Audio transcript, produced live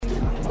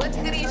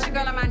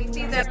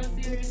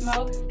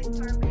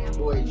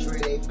Boy, Dre,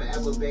 they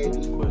forever,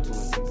 baby.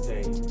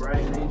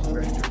 Brian Names,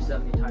 Director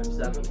 70 times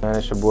 7. Man,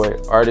 it's your boy,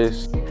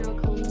 Artist. The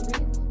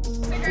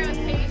girl's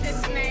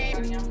Asia's name.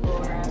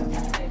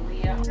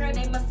 Her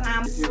name was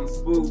Sam. It's Young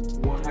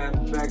Spook, one half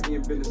of Back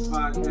in Business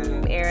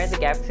Podcast. Era, the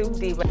Gap 2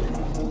 Diva.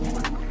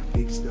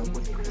 Big stuff.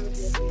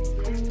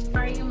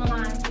 Are you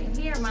Milan?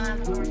 Here,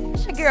 Milan.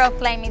 It's your girl,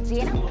 Flaming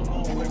Gina.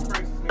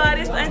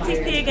 This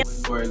Auntie P again.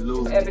 Boy,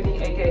 Lou.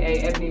 Ebony, aka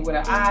Ebony with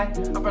an I.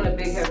 I'm from the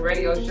Big Head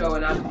Radio Show,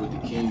 and I'm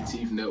With the King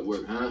Teeth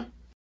Network, huh?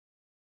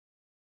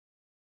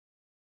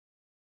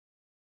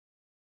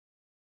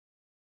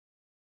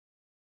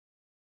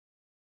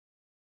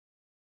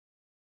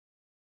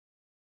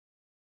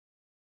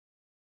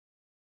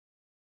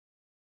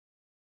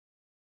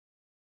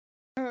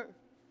 That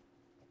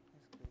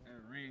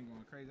ring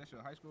going crazy. That's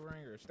your high school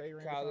ring or state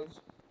ring? College.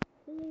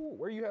 Ooh,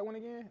 where you at one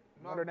again?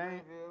 Notre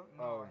Dame? Greenville.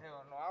 No, Oh.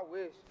 hell no. I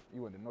wish.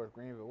 You went to North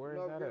Greenville. Where is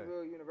North that at?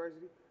 Greenville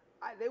University.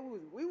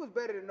 We was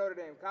better than Notre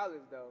Dame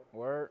College though.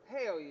 Word.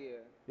 Hell yeah.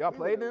 Y'all We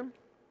played would've- them?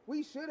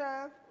 We should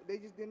have. They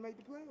just didn't make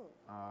the playoffs.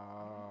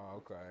 Oh,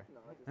 okay. No,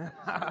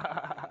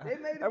 I just They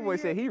made it That boy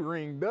the said year. he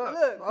ringed up.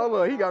 Look. Oh,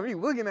 look, he got me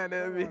looking at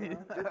that bitch.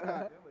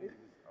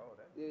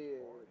 Yeah,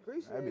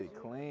 appreciate That be you.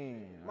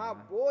 clean. My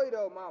boy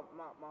though, my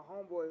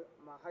homeboy,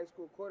 my high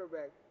school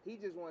quarterback, he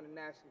just won the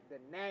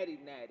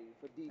natty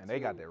for D2. And they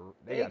got the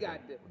the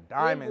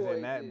diamonds them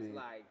in that boys is bitch.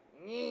 like,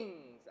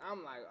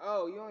 I'm like,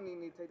 oh, you don't even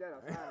need to take that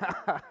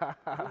outside.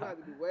 You got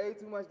to do way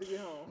too much to get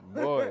home.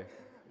 Boy.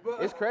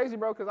 But, It's crazy,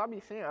 bro, because I be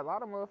seeing a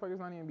lot of motherfuckers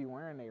don't even be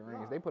wearing their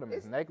rings. They put them as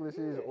it's-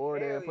 necklaces yeah, or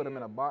they hell put them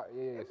in yeah. a box.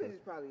 Yeah, That so- bitch is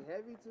probably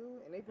heavy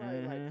too, and they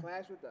probably like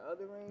clash with the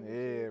other rings. and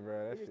yeah, shit.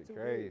 bro, that It's shit too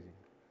crazy. big.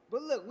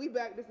 But look, we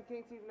back. This is the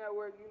King TV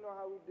Network. You know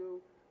how we do.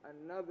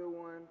 Another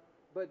one,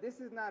 but this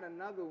is not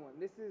another one.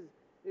 This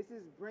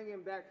is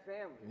bringing back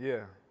family.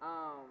 Yeah.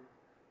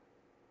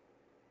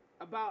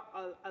 About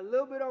a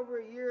little bit over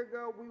a year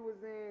ago, we was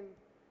in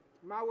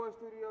My World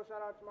Studios. Shout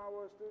out to My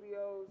World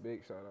Studios.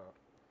 Big shout out.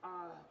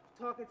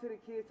 Talking to the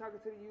kids, talking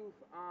to the youth,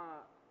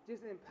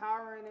 just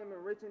empowering them,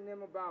 enriching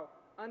them about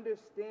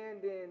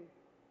understanding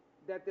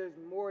that there's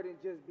more than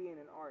just being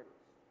an artist.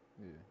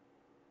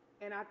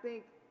 Yeah. And I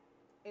think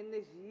in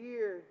this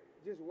year,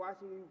 just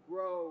watching you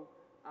grow,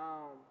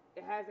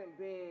 it hasn't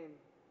been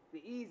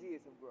the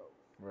easiest of growth.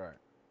 Right.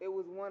 It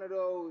was one of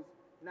those,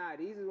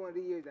 these is one of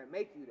the years that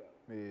make you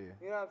though. Yeah.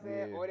 You know what I'm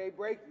saying? Yeah. Or they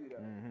break you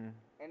though. Mm-hmm.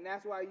 And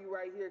that's why you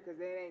right here, because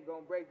they ain't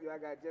gonna break you. I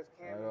got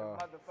Juscam in the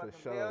motherfucking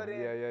for sure.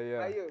 building.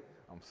 Yeah. How you?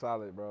 I'm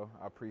solid, bro.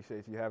 I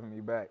appreciate you having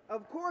me back.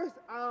 Of course,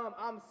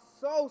 I'm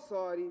so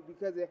sorry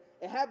because it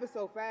happened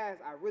so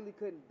fast. I really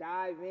couldn't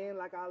dive in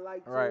like I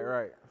like to.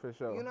 Right, for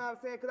sure. You know what I'm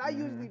saying? Because I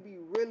usually be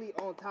really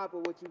on top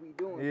of what you be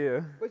doing.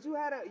 Yeah. But you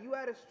had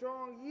a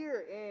strong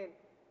year,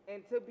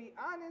 and to be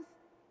honest,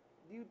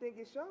 do you think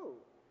it showed?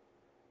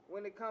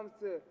 When it comes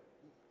to,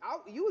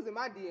 you was in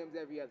my DMs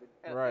every other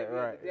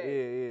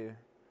day. Yeah.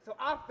 So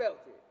I felt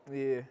it.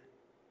 Yeah.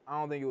 I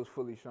don't think it was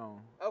fully shown.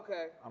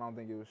 Okay. I don't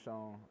think it was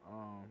shown.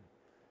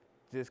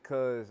 Just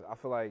cause I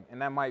feel like, and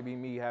that might be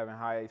me having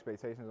high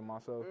expectations of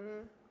myself.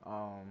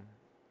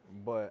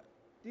 But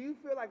do you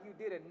feel like you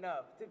did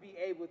enough to be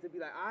able to be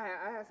like,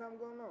 I had something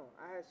going on.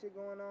 I had shit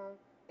going on,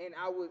 and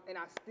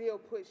I still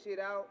put shit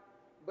out,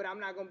 but I'm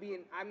not gonna be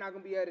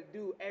able to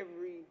do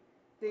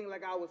everything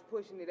like I was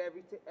pushing it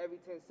every 10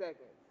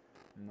 seconds.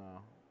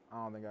 no,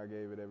 I don't think I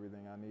gave it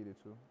everything I needed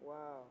to.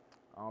 Wow.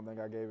 I don't think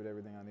I gave it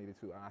everything I needed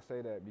to. And I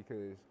say that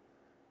because,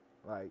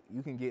 like,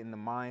 you can get in the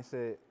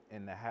mindset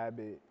and the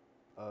habit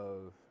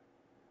of,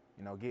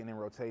 you know, getting in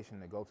rotation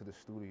to go to the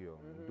studio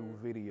and do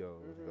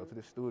videos, go to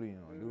the studio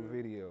and do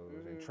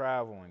videos, and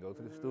travel and go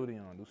to the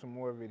studio and do some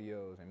more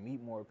videos and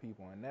meet more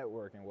people and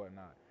network and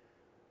whatnot.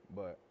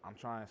 But I'm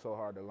trying so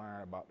hard to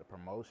learn about the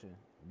promotion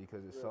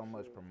because it's so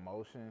much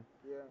promotion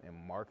and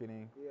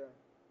marketing. Yeah.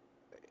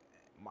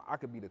 I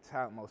could be the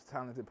most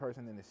talented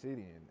person in the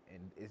city,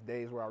 and it's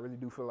days where I really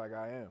do feel like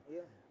I am. Yeah.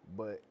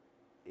 But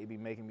it be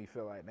making me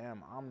feel like,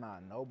 damn, I'm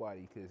not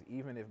nobody, because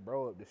even if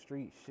bro up the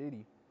street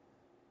shitty,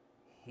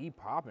 he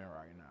popping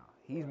right now.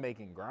 He's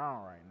making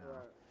ground right now.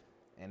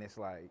 Right. And it's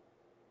like,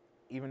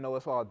 even though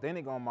it's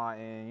authentic on my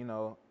end, you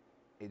know,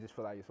 it just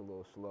feel like it's a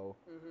little slow.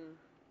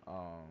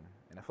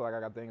 And I feel like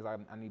I got things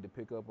I need to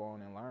pick up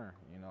on and learn.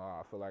 You know,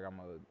 I feel like I'm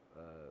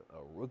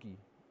a rookie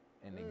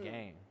in the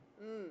game.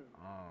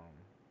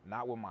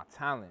 Not with my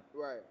talent,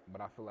 Right. but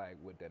I feel like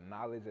with the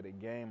knowledge of the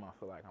game, I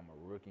feel like I'm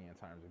a rookie in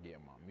terms of getting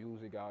my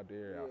music out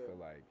there. Yeah. I feel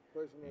like,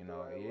 Pushing it you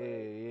know, the right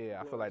way. I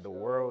Doing feel like the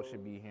world shows.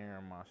 should be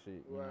hearing my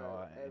shit, you know,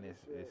 Right, and every it's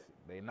shit.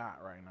 they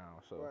not right now.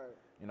 So, Right.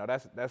 you know,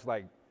 that's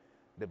like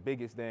the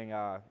biggest thing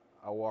I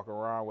walk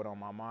around with on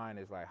my mind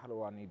is like, how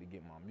do I need to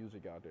get my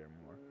music out there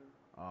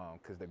more?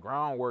 Because the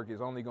groundwork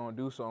is only gonna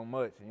do so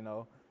much, you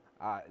know.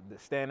 The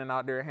standing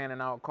out there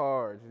handing out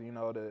cards, you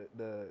know, the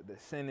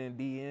sending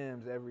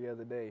DMs every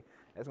other day.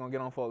 That's gonna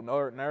get on folks'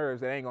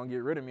 nerves. They ain't gonna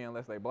get rid of me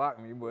unless they block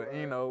me. But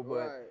you know,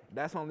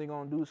 that's only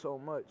gonna do so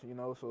much, you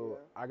know. So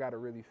I gotta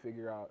really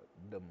figure out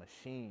the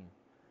machine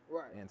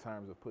Right. in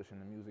terms of pushing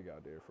the music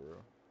out there for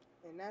real.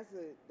 And that's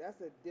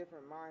a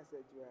different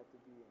mindset you have to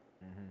be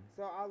in. Mm-hmm.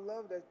 So I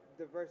love the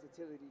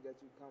versatility that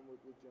you come with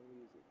your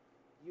music.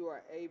 You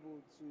are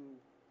able to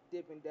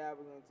dip and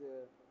dabble into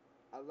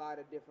a lot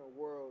of different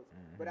worlds.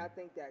 Mm-hmm. But I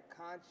think that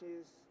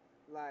conscious,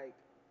 like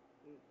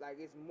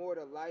it's more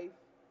to life,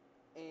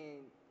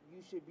 and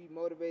you should be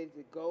motivated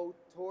to go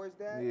towards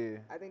that. Yeah.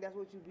 I think that's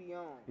what you be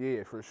on.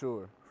 Yeah, for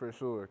sure.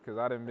 Cause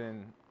I've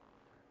been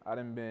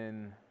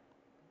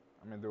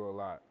through a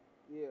lot.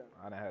 Yeah.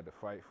 I done had to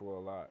fight for a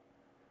lot,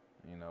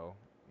 you know,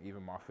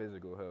 even my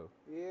physical health.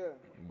 Yeah.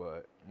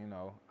 But, you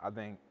know, I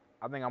think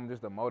I'm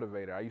just a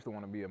motivator. I used to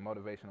want to be a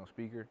motivational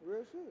speaker,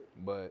 Real shit.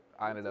 but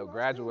I ended up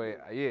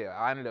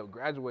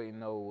graduating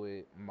though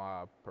with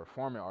my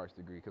performing arts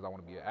degree because I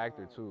want to be an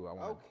actor too. I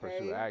want to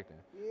pursue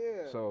acting.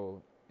 Yeah.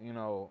 So, you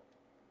know,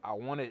 I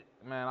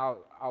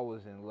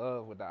was in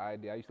love with the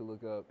idea. I used to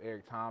look up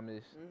Eric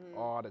Thomas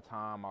all the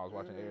time. I was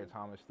watching Eric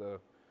Thomas stuff.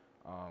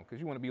 Because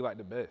you want to be like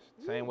the best.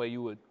 Same way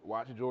you would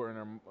watch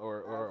Jordan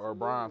or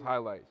Bron's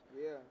highlights.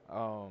 Yeah.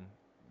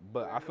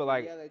 But I feel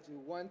like yell at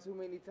you one too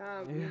many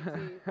times,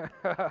 BT.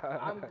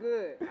 I'm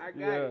good. I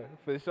got it.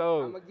 For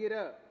sure. I'm gonna get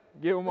up.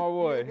 Get with my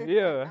boy.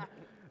 Yeah.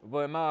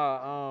 But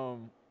nah,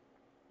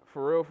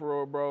 for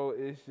real, bro,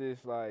 it's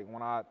just like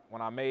when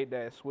I made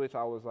that switch,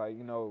 I was like,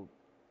 you know,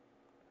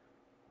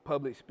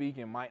 public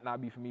speaking might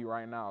not be for me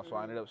right now. So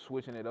I ended up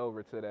switching it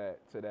over to that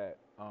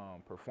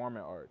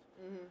performing arts.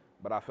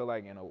 But I feel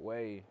like in a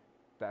way,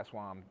 that's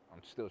why I'm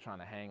still trying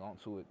to hang on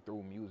to it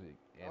through music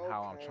and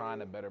how I'm trying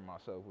to better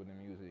myself with the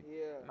music.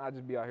 Yeah. Not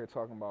just be out here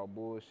talking about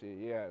bullshit.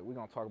 Yeah, we're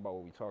gonna talk about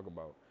what we talk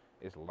about.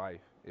 It's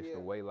life. It's the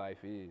way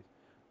life is.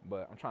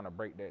 But I'm trying to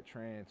break that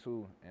trend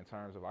too in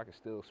terms of I can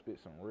still spit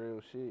some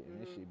real shit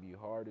and this shit be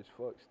hard as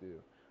fuck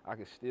still. I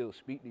can still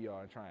speak to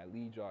y'all and try and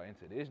lead y'all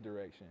into this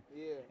direction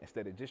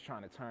instead of just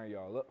trying to turn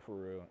y'all up for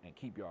real and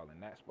keep y'all in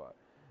that spot.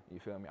 You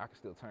feel me? I can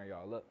still turn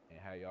y'all up and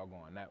have y'all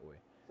going that way.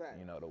 Fact.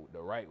 You know,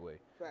 the right way.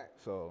 Fact.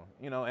 So,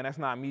 you know, and that's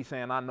not me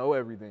saying I know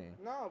everything.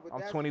 No, but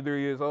I'm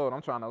 23 years old.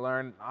 I'm trying to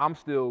learn. I'm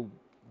still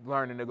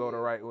learning to go the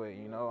right way,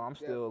 you know. I'm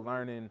still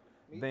learning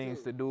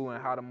things to do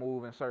and how to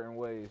move in certain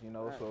ways, you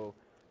know. Right. So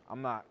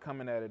I'm not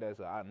coming at it as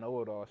a I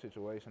know it all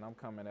situation. I'm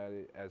coming at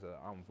it as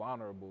I'm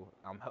vulnerable.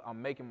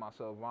 I'm making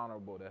myself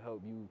vulnerable to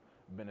help you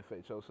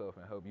benefit yourself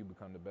and help you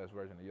become the best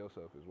version of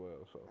yourself as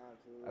well. So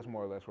that's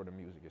more or less where the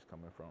music is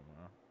coming from,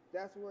 man.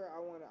 That's where I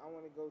want to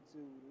go to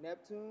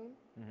Neptune.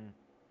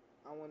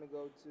 I want to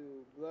go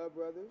to Blood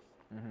Brothers,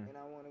 and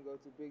I want to go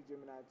to Big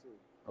Gemini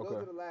 2.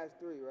 Those are the last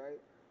three, right?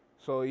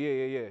 So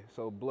yeah.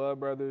 So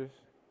Blood Brothers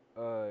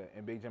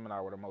and Big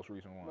Gemini were the most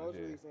recent ones. Most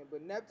recent,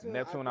 but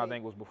Neptune I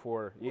think was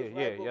before.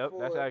 Yep,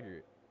 that's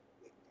accurate.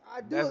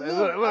 I do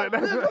look.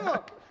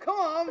 Come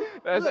on.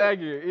 That's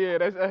accurate. Yeah,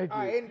 that's accurate.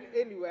 All right,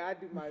 anyway, I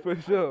do my. For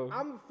sure.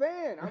 I'm a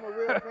fan. I'm a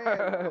real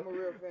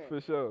fan.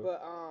 For sure.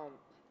 But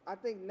I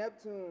think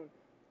Neptune,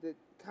 the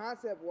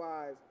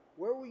concept-wise,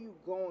 where were you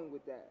going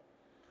with that?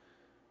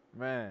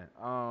 Man,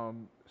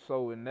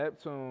 so with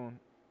Neptune,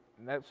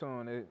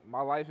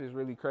 my life is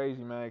really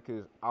crazy, man,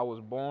 because I was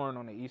born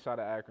on the east side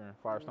of Akron,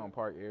 Firestone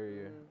Park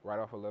area, right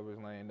off of Lovers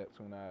Lane,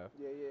 Neptune Ave.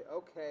 Yeah,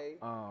 okay.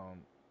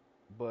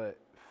 But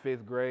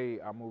 5th grade,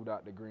 I moved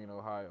out to Greene,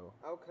 Ohio.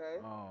 Okay.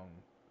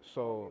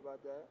 So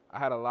about that. I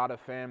had a lot of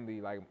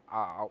family, like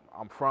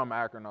I'm from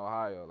Akron,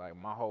 Ohio. Like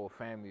my whole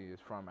family is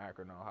from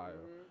Akron,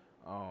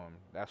 Ohio.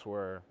 That's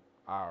where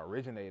I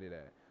originated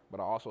at.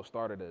 But I also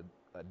started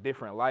a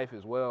different life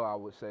as well, I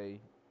would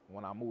say,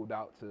 when I moved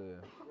out to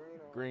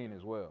Greene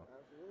as well.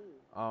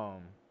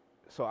 Absolutely.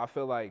 So I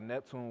feel like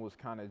Neptune was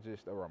kind of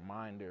just a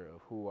reminder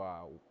of who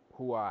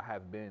I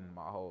have been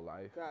my whole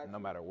life, no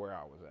matter where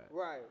I was at.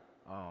 Right.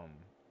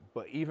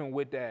 But even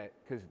with that,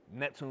 because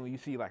Neptune, you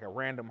see like a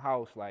random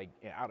house like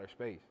in outer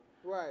space.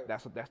 Right.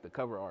 That's the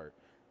cover art.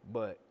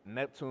 But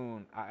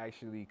Neptune, I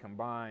actually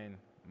combined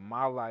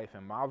my life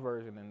and my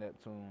version of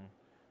Neptune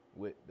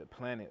with the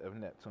planet of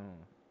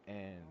Neptune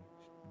and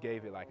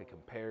gave it like a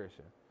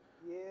comparison.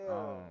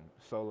 Yeah.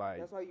 So like.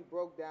 That's why you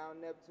broke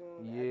down Neptune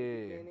at the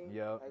beginning?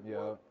 Yep.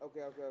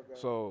 Okay.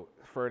 So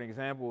for an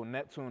example,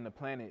 Neptune, the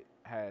planet,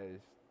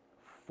 has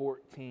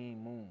 14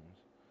 moons.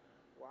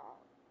 Wow.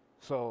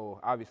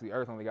 So obviously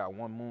Earth only got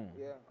one moon.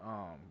 Yeah.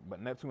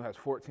 But Neptune has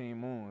 14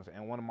 moons,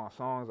 and one of my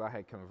songs I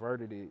had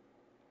converted it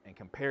and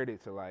compared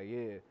it to like,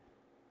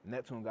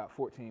 Neptune got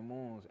 14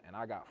 moons, and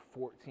I got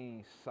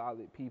 14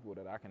 solid people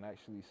that I can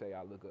actually say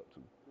I look up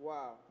to.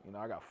 Wow. You know,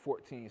 I got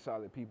 14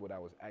 solid people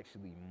that was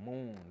actually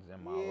moons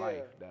in my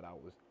life that I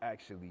was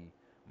actually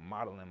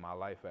modeling my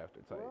life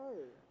after type.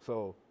 Right.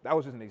 So that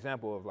was just an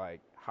example of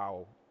like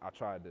how I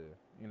tried to,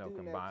 you know,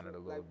 combine it a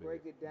little bit.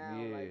 Break it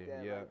down like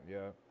that.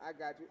 Yeah. I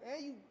got you.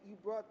 And you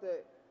brought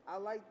I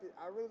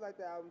really like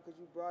the album because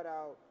you brought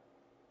out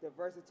the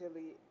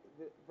versatility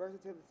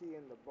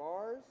in the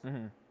bars,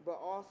 but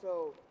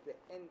also the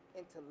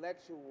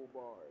intellectual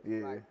bars.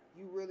 Yeah. Like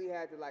you really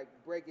had to like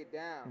break it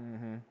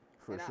down.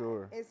 For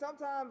sure. And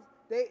sometimes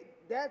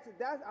that's I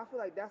feel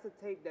like that's a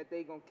tape that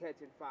they gonna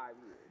catch in 5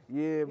 years.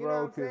 Yeah, you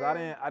bro, because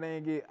I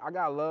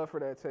got love for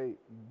that tape,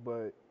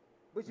 but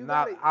But you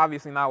not gotta,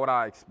 obviously not what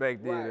I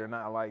expected Right. or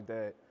not like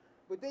that.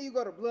 but then you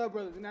go to Blood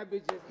Brothers and that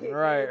bitch just hitting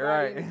Right,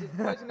 everybody right. and just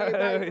punching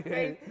everybody in the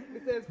face.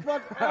 It says,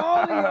 fuck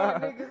all of y'all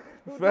niggas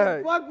who didn't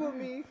Facts. fuck with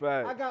me.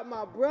 Facts. I got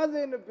my brother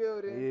in the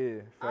building.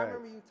 Yeah, I facts.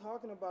 remember you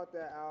talking about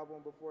that album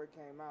before it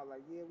came out.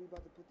 Like, yeah, we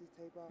about to put this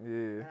tape out.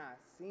 Yeah. And I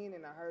seen it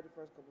and I heard the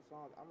first couple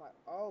songs. I'm like,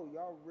 oh,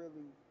 y'all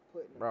really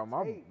putting Bro,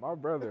 the tape. my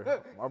brother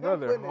Y'all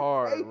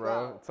hard, putting the tape bro.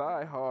 out.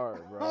 Ty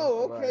hard, bro.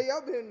 Oh, okay, Like,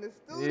 y'all been in the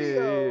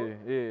studio.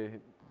 yeah.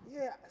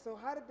 Yeah, so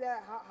how did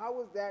that, how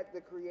was that the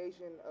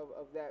creation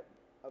of that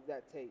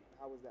tape?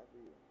 How was that for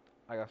you?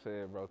 Like I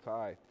said, bro,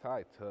 Ty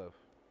tough.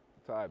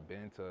 Ty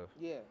been tough.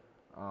 Yeah.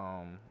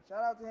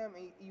 Shout out to him.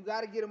 And you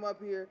got to get him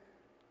up here.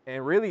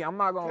 And really, I'm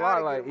not gonna lie,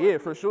 Gotta like, get him yeah,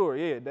 up for here. sure,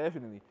 yeah,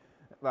 definitely.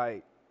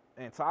 Like,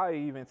 and Ty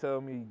even tell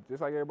me,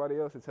 just like everybody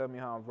else, to tell me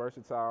how I'm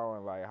versatile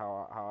and like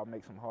how I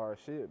make some hard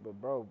shit. But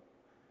bro,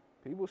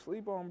 people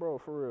sleep on bro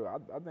for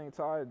real. I think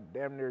Ty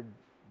damn near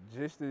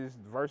just as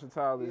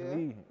versatile as Yeah,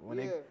 me. When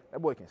yeah. that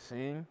boy can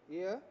sing.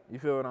 Yeah. You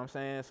feel what I'm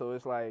saying? So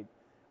it's like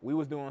we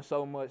was doing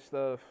so much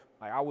stuff.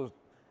 Like I was,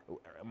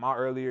 my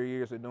earlier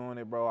years of doing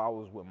it, bro. I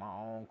was with my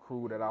own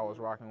crew that I was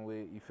rocking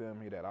with. You feel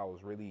me? That I was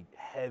really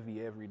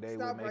heavy every day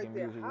Stop with right making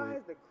there. music How with.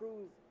 has the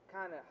crews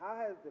how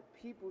has the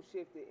people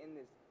shifted in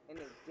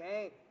this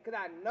game? Cause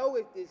I know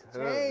it's this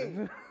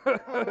change. Come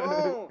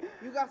on,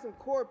 you got some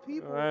core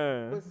people,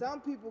 Man. but some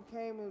people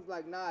came and was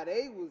like, nah,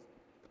 they was.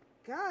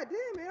 God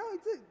damn, it only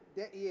took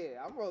that.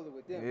 Yeah, I'm rolling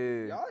with them.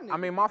 Yeah. Y'all niggas. I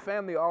mean, my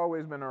family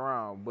always been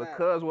around, but Facts.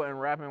 cuz wasn't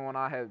rapping when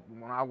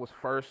I was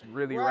first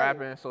really Right.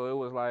 rapping, so it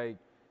was like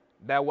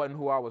that wasn't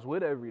who I was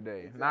with every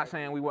day. Not Exactly.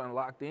 saying we wasn't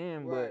locked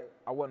in, Right. but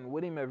I wasn't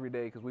with him every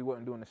day because we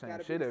wasn't doing the same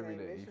Gotta be shit the every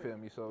same day. You mission. feel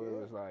me? So it Yeah.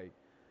 was like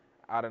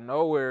out of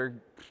nowhere,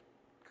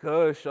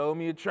 cuz showed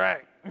me a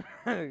track,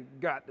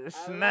 got the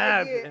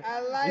snap. it.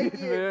 I like you it.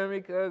 feel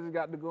me? Cuz it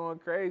got to going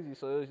crazy.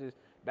 So it was just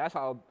that's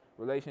how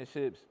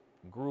relationships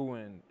grew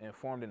and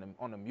formed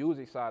on the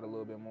music side a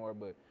little bit more.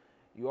 But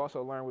you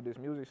also learn with this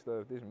music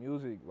stuff, this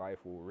music life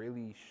will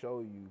really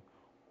show you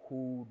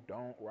who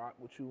don't rock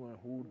with you and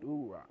who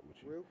do rock with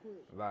you. Real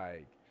quick.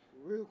 Like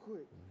Real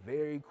quick.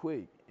 very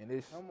quick, and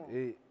Come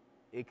on.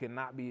 it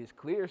cannot be as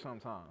clear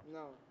sometimes.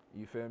 No.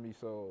 You feel me?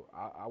 So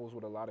I was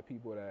with a lot of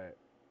people that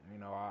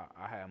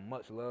I had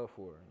much love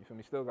for. You feel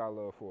me? Still got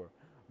love for.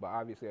 But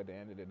obviously at the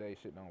end of the day,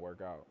 shit don't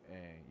work out,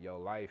 and your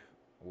life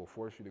will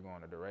force you to go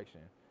in a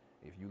direction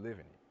if you live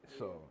in it.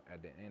 So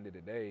at the end of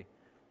the day,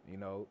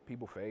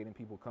 people fade and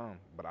people come.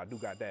 But I do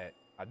got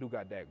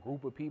that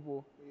group of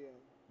people Yeah.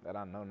 that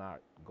I know not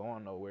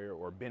going nowhere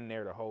or been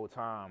there the whole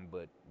time,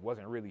 but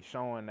wasn't really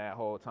showing that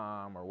whole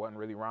time or wasn't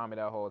really around me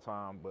that whole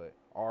time, but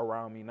are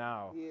around me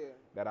now Yeah.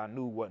 that I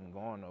knew wasn't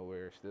going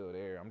nowhere, still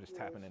there. I'm just Yeah,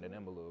 tapping into sure.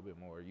 them a little bit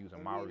more, using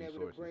And my being able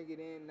resources. to bring it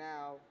in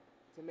now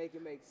to make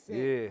it make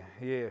sense.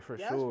 Yeah, for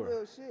That's sure.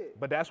 real shit.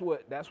 But that's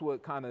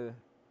what kind of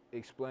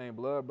explained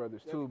Blood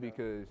Brothers There too, we go.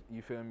 because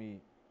you feel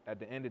me. At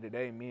the end of the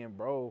day, me and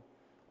bro,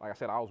 like I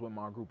said, I was with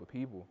my group of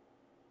people.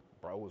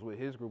 Bro was with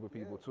his group of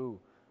people too.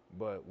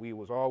 But we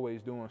was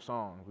always doing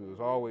songs. We was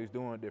always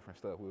doing different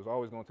stuff. We was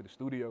always going to the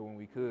studio when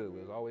we could.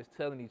 We was always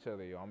telling each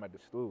other, yo, I'm at the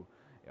stool.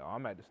 Yo,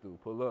 I'm at the stool.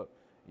 Pull up.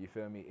 You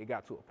feel me? It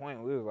got to a point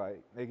where it was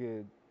like,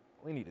 nigga,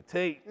 we need a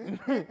tape.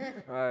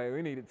 Like,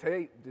 we need a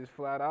tape, just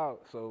flat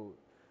out. So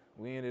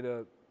we ended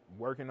up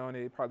working on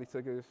it. It probably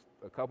took us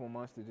a couple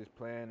months to just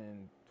plan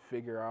and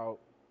figure out,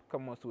 a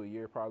couple months to a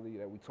year probably,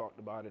 that we talked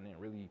about it and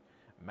really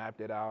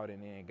mapped it out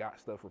and then got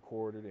stuff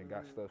recorded and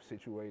got stuff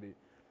situated.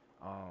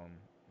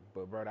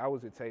 But bro, that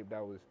was a tape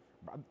that was,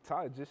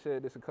 Ty just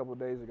said this a couple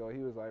days ago. He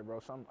was like,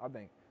 bro, I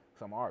think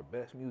some of our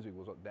best music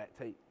was that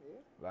tape. Yeah.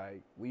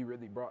 Like, we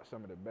really brought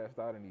some of the best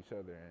out in each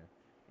other,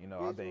 and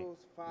I think, Visuals,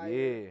 fire.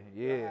 yeah,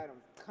 Y'all had 'em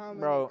coming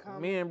bro, and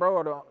coming. me and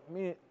bro,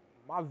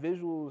 my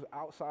visuals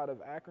outside of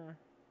Akron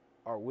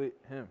are with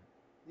him.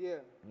 Yeah.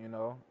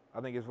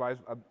 I think it's vice.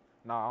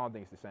 No, I don't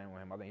think it's the same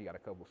with him. I think he got a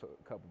couple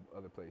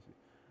other places,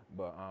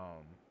 but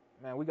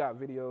man, we got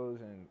videos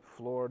in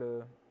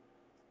Florida.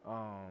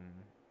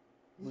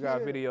 We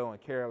got a video in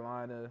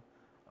Carolina.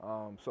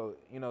 So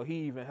he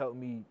even helped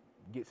me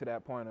get to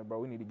that point of, bro,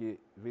 we need to get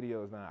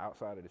videos done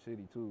outside of the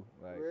city too.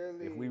 Like,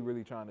 if we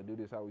really trying to do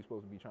this how we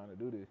supposed to be trying to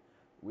do this,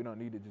 we don't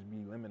need to just be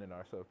limiting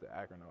ourselves to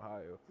Akron,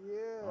 Ohio.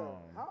 Yeah.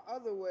 How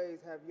other ways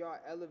have y'all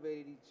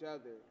elevated each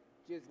other,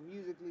 just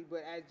musically,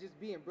 but as just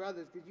being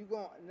brothers? Because you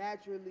gonna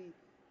naturally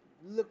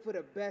look for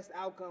the best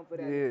outcome for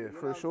that. Yeah, nigga, you know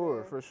for what I'm sure,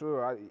 saying? for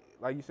sure.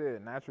 Like you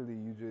said, naturally,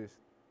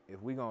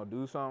 if we gonna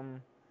do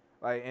something,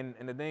 like, and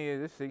the thing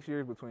is, it's 6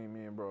 years between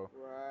me and bro.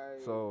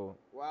 Right. So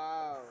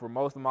wow. for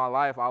most of my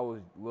life, I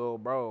was little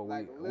bro.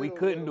 Like we little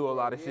couldn't do a bro.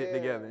 lot of shit Yeah,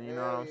 together. You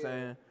know hell what I'm yeah.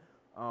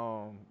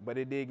 saying? But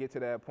it did get to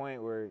that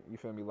point where, you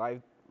feel me,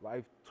 life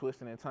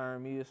twisted and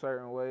turned me a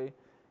certain way.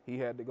 He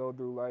had to go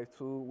through life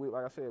too.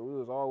 Like I said, we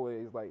was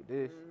always like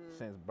this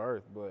since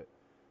birth. But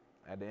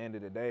at the end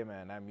of the day,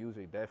 man, that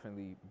music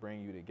definitely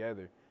bring you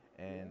together.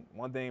 And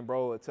one thing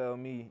bro would tell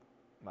me,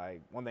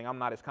 like, one thing I'm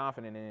not as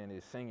confident in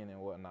is singing and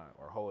whatnot,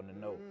 or holding a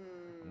note.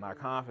 I'm not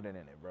confident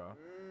in it, bro.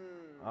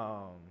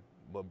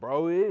 But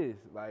bro is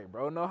like,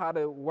 bro know how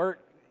to work.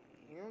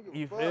 He don't give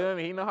You a fuck. feel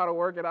me? He know how to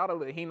work it out a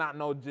little. He not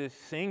no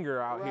just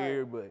singer out Right.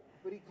 here, but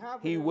But he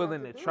confident he enough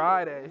willing to do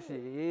try it. that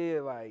shit.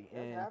 Yeah, like,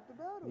 That's and half the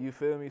battle. you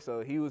feel me?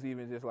 So he was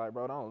even just like,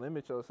 bro, don't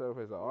limit yourself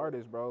as an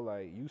artist, bro.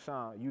 Like you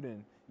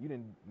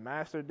didn't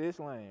master this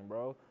lane,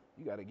 bro.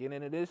 You got to get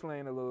into this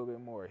lane a little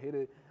bit more. Hit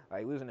it.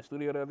 Like, we was in the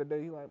studio the other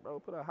day. He like, bro,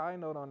 put a high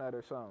note on that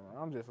or something.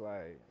 I'm just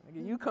like,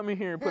 nigga, you come in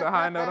here and put a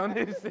high note on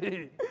this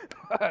shit.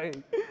 Like,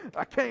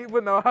 I can't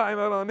put no high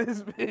note on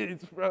this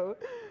bitch, bro.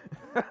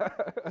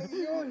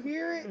 You don't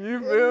hear it.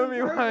 You feel me?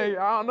 Perfect. Like,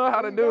 I don't know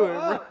how to We do go it,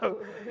 up.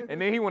 bro.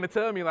 And then he want to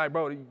tell me, like,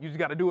 bro, you just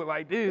got to do it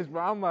like this,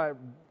 bro. I'm like,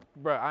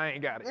 bro, I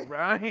ain't got it, bro.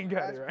 I ain't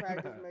got That's it right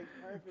practice now. makes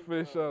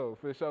perfect. For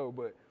bro. sure.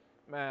 But,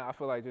 man, I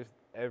feel like just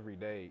every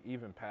day,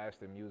 even past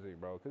the music,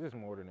 bro, because it's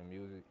more than the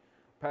music.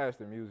 Past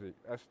the music,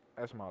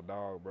 that's my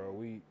dog, bro.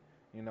 We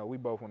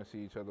both want to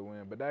see each other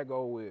win. But that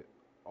go with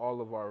all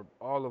of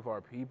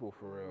our people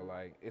for real.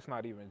 Like, it's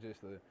not even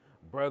just a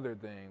brother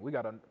thing. We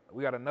got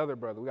another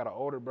brother. We got an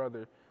older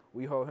brother.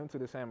 We hold him to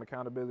the same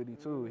accountability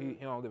too. He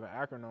don't live in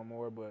Akron no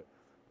more, but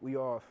we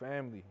all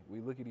family. We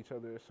look at each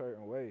other a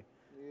certain way.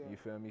 Yeah. You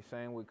feel me?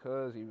 Same with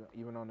Cuz,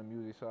 even on the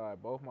music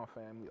side. Both my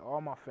family, all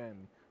my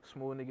family.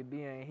 Smooth nigga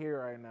D ain't here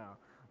right now,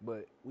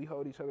 but we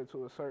hold each other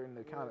to a certain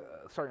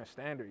certain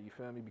standard. You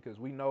feel me? Because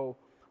we know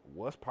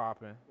what's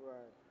popping. Right.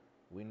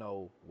 We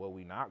know what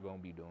we not gonna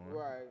be doing.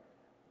 Right.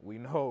 We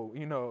know,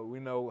 we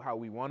know how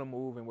we want to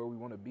move and where we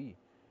want to be,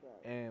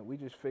 Right. and we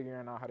just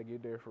figuring out how to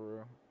get there for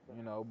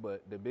real.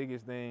 But the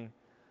biggest thing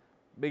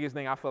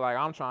I feel like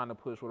I'm trying to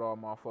push with all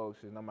my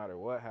folks is no matter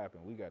what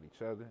happened, we got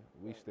each other.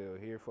 We still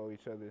here for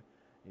each other.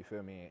 You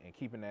feel me? And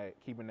keeping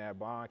that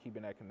bond,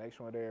 keeping that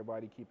connection with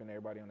everybody, keeping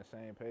everybody on the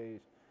same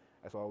page.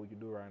 That's all we can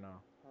do right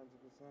now. 100%.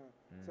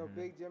 So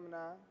Big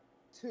Gemini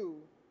 2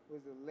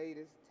 was the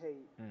latest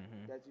tape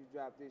that you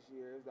dropped this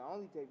year. It was the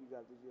only tape you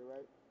dropped this year,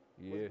 right?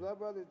 Yeah. Was Blood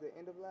Brothers the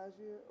end of last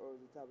year or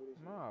was it top of this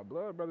year? Nah,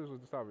 Blood Brothers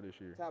was the top of this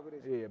year. Top of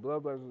this year. Yeah,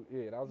 Blood Brothers.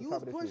 Yeah, that was the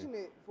top of this year. You was pushing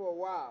it for a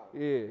while.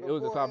 Yeah, it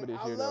was the before, top of this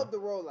and year. I love though.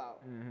 the rollout.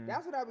 Mhm.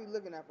 That's what I be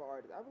looking at for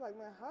artists. I be like,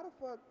 man, how the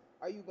fuck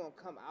are you gonna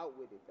come out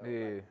with it though?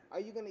 Yeah. Like, are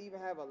you gonna even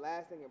have a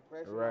lasting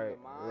impression Right, on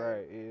the mind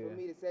right, yeah. for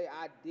me to say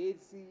I did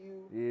see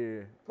you?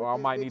 Yeah. Put Or I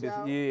this might bitch need to.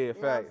 out, Yeah, you know what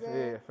I'm facts.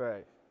 saying? Yeah,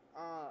 facts.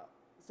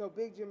 So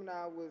Big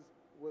Gemini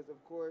was of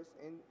course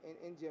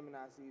in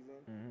Gemini season.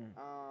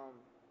 Mhm.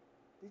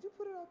 Did you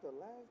put it out the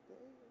last day?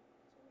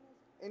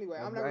 Anyway,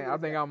 I'm not. I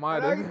think I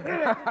might have.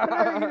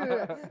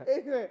 have.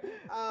 Anyway,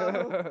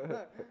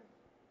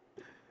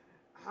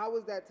 how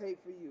was that tape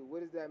for you?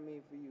 What does that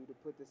mean for you to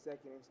put the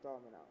second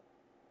installment out?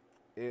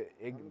 It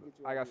Let me get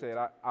you like a I said,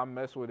 I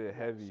mess with it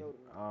heavy. show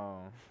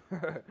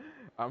them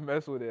I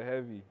mess with it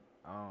heavy.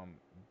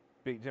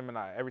 Big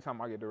Gemini. Every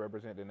time I get to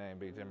represent the name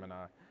Big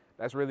Gemini,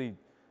 that's really,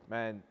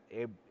 man.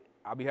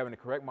 I'll be having to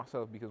correct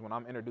myself because when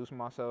I'm introducing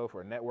myself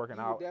or networking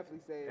You out would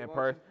definitely say it, in won't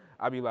person,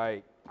 I be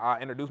like, I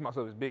introduce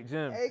myself as Big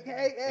Jim.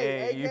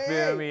 AKA, And you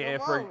feel me?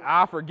 And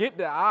I forget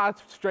that I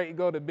straight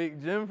go to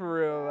Big Jim for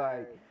real,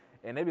 like.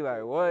 And they be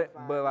like, what?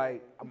 But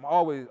like, I'm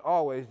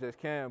always just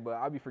Cam, but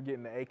I be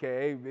forgetting the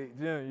AKA Big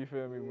Jim. You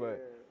feel me?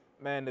 But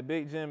man, the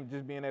Big Jim,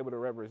 just being able to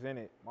represent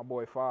it. My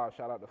boy Five,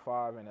 shout out to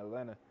Five in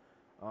Atlanta.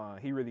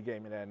 He really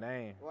gave me that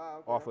name.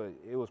 Wow, okay. Off of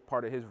it was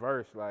part of his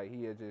verse. Like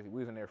we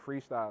was in there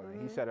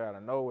freestyling. He said it out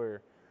of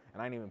nowhere,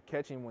 and I didn't even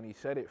catch him when he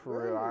said it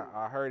for real.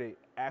 I heard it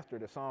after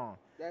the song.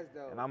 That's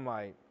dope. And I'm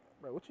like,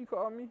 bro, what you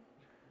call me?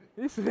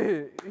 He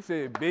said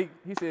Big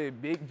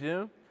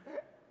Jim.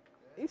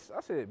 I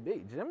said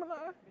Big Gemini.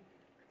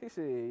 He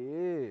said,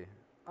 yeah.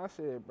 I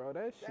said, bro,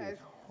 that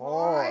shit's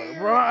hard, fire,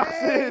 bro. I man.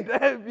 said,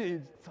 that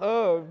bitch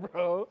tough,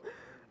 bro.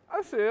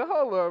 I said,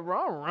 hold up, bro.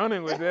 I'm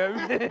running with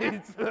that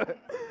bitch.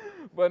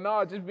 But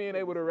no, just being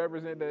able to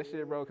represent that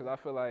shit, bro, because I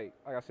feel like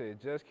I said,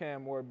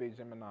 Juscam or Big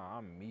Gemini,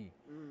 I'm me.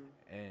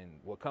 And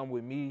what come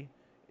with me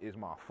is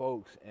my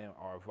folks and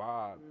our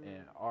vibe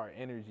and our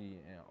energy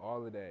and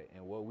all of that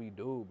and what we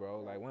do, bro.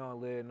 Like, we don't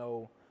live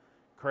no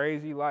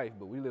crazy life,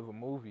 but we live a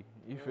movie.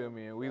 You feel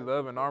me? And we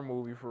loving our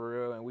movie for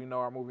real, and we know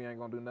our movie ain't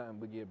gonna do nothing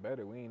but get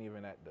better. We ain't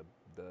even at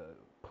the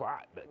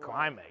plot, the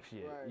climax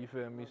yet. You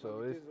feel me?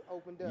 So it's just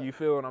opened up. you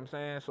feel what I'm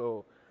saying?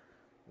 So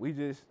we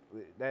just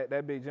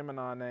that Big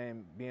Gemini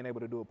name, being able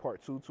to do a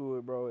part 2 to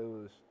it,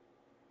 bro.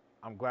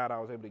 I'm glad I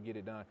was able to get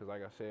it done because,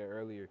 like I said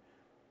earlier,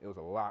 it was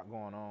a lot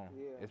going on.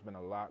 Yeah. It's been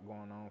a lot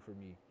going on for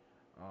me,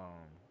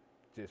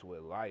 just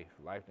with life.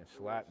 Life done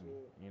slapped me,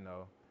 you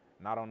know.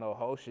 And I don't know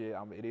whole shit.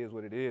 It is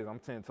what it is. I'm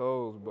 10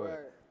 toes,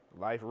 but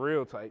life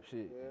real type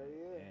shit.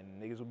 Yeah.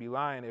 And niggas would be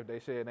lying if they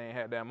said they ain't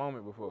had that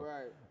moment before.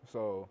 Right.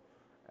 So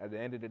at the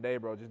end of the day,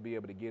 bro, just be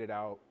able to get it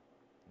out,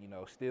 you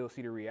know, still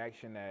see the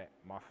reaction that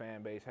my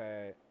fan base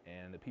had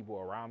and the people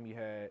around me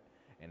had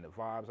and the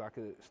vibes I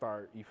could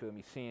start, you feel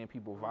me, seeing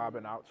people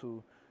vibing out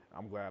to.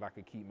 I'm glad I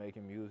could keep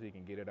making music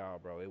and get it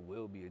out, bro. It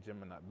will be a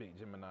Big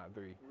Gemini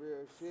 3. Real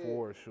shit.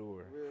 For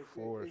sure. Real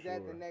For shit. Is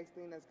that the next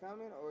thing that's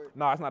coming, or?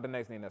 No, it's not the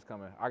next thing that's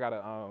coming. I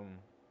gotta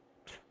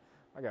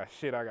I got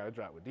shit I gotta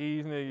drop with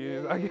these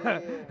niggas.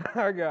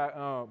 Yeah. I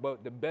got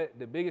but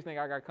the biggest thing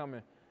I got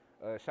coming,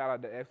 shout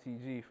out to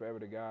FTG, Forever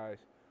the Guys,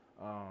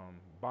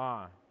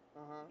 Bond.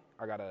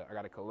 I got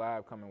a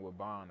collab coming with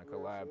Bond, a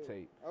collab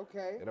tape.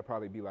 Okay. It'll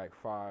probably be like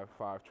five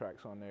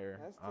tracks on there.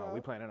 That's we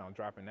planning on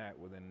dropping that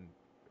within,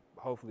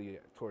 hopefully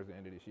towards the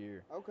end of this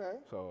year. Okay.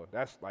 So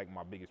that's like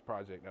my biggest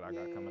project that I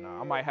got coming out.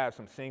 I might have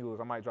some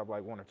singles. I might drop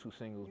like 1 or 2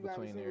 singles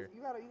between there.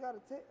 You got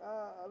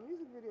a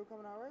music video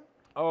coming out, right?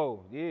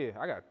 Oh yeah,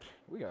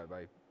 we got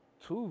like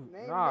 2.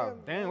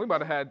 Name We about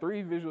to have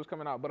 3 visuals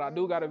coming out. But I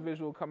do got a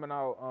visual coming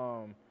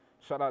out.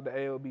 Shout out to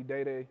ALB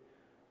Day Day.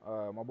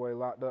 My boy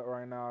locked up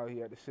right now. He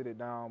had to sit it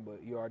down,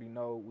 but you already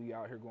know we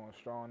out here going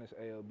strong. This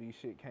ALB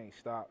shit can't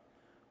stop,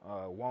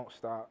 won't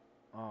stop.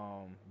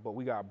 But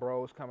we got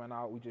Bros coming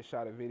out. We just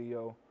shot a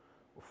video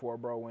before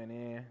Bro went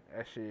in.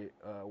 That shit,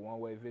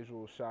 one-way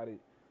visual, shot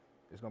it.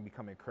 It's gonna be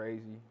coming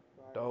crazy.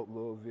 Dope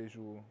little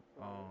visual.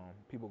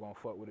 People gonna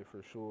fuck with it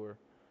for sure.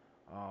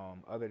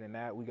 Other than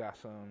that, I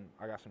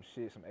got some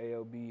shit, some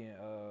ALB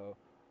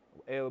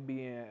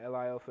and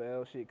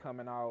LIFL shit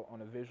coming out on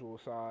the visual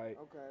side.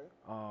 Okay.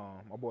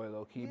 My boy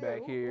Low Key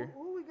back here.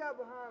 Who we got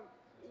behind?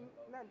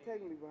 Not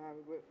technically behind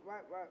me, but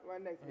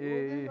right next to me. Yeah, Who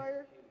is this yeah. right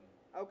here?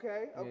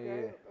 Okay.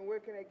 Yeah. And where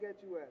can they get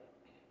you at?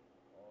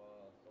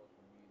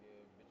 Social media,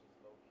 bitches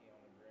low key on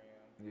the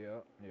gram.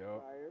 Yep.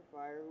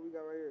 Fire. Who we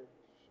got right here?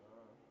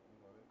 Sean, you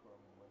know, they call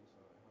me Money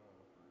Sign,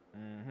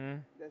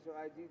 huh? That's your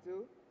IG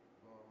too?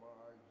 No, my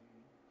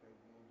IG,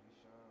 KBNG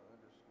Sean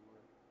 _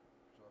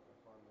 Y'all can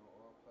find me on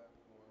all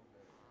platforms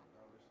at $HON.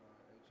 That's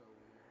where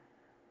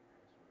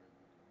they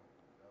get the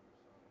money. $, huh?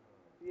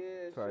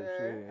 Yeah, Type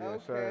sure. shit. Yes,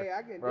 Okay, sir.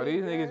 I can Bro, dig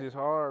these that. niggas is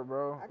hard,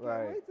 bro. I can't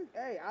Like, wait to.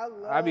 Hey, I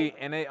love.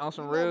 and they on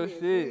some we gonna real be in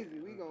shit. Sleazy.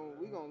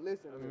 We gonna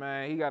listen. To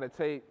Man, he got a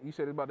tape. You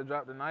said it's about to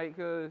drop tonight,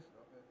 cuz?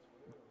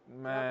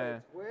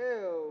 Man,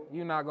 12.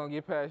 you not gonna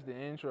get past the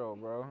intro,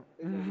 bro.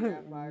 It's gonna be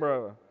that fire.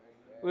 Bro,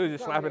 we was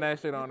just slapping that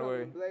shit on the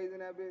way. Blazing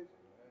that bitch.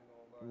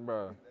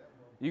 Bro,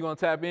 you gonna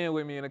tap in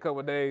with me in a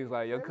couple days,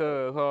 like, your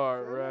cuz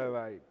hard, bro.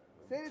 Like,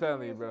 Send it tell to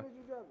me me, as bro. soon as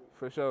you drop it.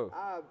 For sure.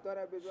 I'll throw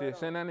that bitch Shit, right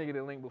send on. that nigga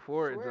the link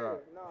before it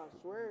drop. No, I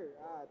swear.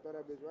 I'll throw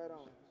that bitch right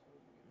on.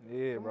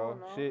 Yeah, Come bro. on,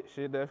 now.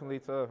 Shit definitely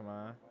tough,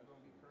 man.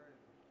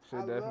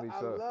 Shit definitely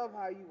I tough. love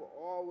how you've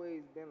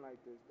always been like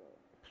this, though.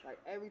 Like,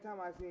 every time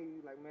I see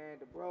you, like, man,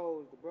 the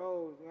bros, you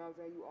know what I'm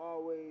saying? You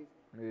always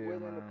willing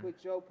to man.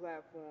 put your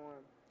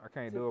platform I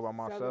can't to do it by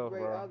myself, celebrate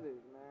bro. others,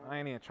 man. I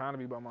ain't even trying to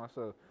be by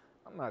myself.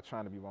 I'm not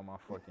trying to be by my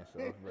fucking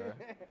self, bro.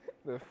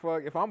 The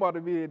fuck, if I'm about to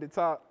be at the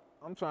top,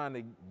 I'm trying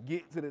to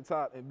get to the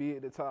top and be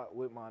at the top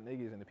with my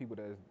niggas and the people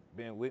that's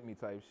been with me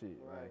type shit.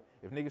 Right. Like,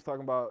 if niggas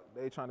talking about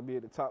they trying to be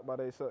at the top by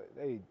themselves,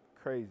 they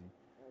crazy.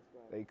 That's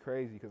right. They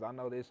crazy, because I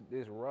know this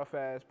rough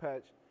ass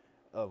patch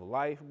of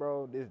life,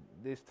 bro,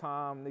 this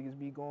time niggas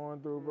be going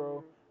through,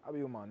 bro, I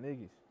be with my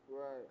niggas.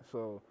 Right.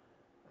 So,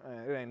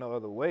 man, it ain't no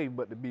other way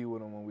but to be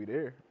with them when we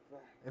there.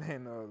 Right. It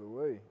ain't no other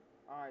way.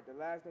 All right, the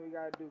last thing we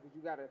got to do, because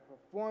you got a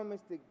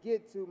performance to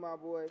get to, my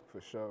boy.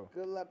 For sure.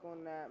 Good luck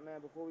on that,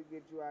 man. Before we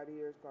get you out of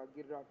here, it's called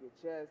Get It Off Your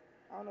Chest.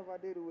 I don't know if I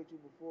did it with you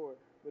before,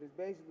 but it's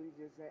basically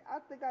just saying, I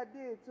think I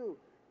did too.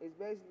 It's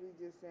basically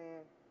just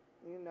saying,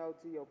 you know,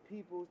 to your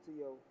peoples, to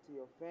your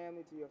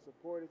family, to your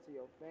supporters, to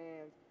your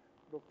fans,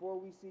 before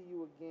we see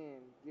you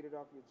again, get it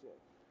off your chest.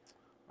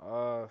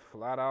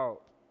 Flat out,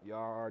 y'all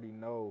already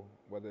know,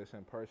 whether it's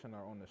in person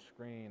or on the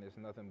screen, it's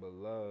nothing but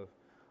love.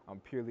 I'm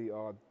purely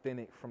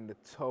authentic from the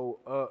toe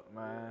up,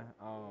 man.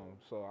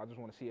 So I just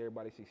want to see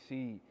everybody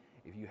succeed.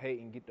 If you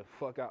hating, get the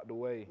fuck out the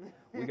way.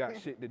 We got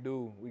shit to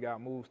do. We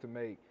got moves to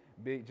make.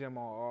 Big Jim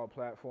on all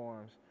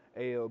platforms.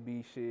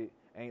 ALB shit,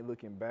 Ain't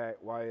Looking Back,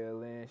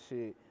 YLN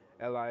shit,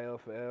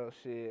 LIFL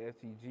shit,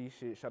 FTG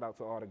shit. Shout out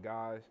to all the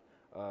guys.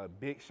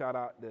 Big shout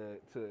out to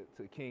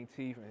King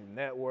Teeth and his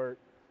network.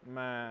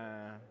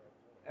 Man,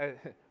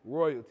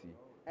 royalty.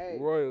 Hey.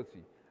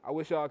 Royalty.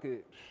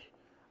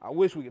 I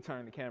wish we could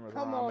turn the cameras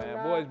Come on, on man.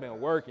 now. Boys been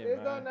working,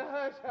 It's man. on the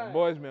hush hush.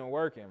 Boys been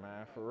working,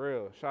 man, for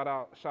real. Shout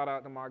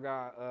out to my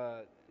guy,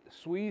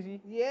 Sweezy.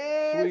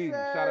 Yes, Sweezy.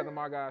 sir. Shout out to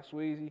my guy,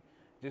 Sweezy.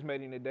 Just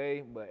made him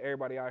today, but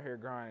everybody out here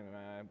grinding,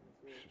 man.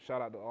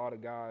 Shout out to all the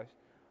guys.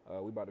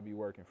 We about to be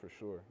working for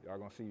sure. Y'all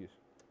gonna see us.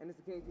 And it's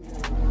the King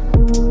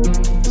Teeth.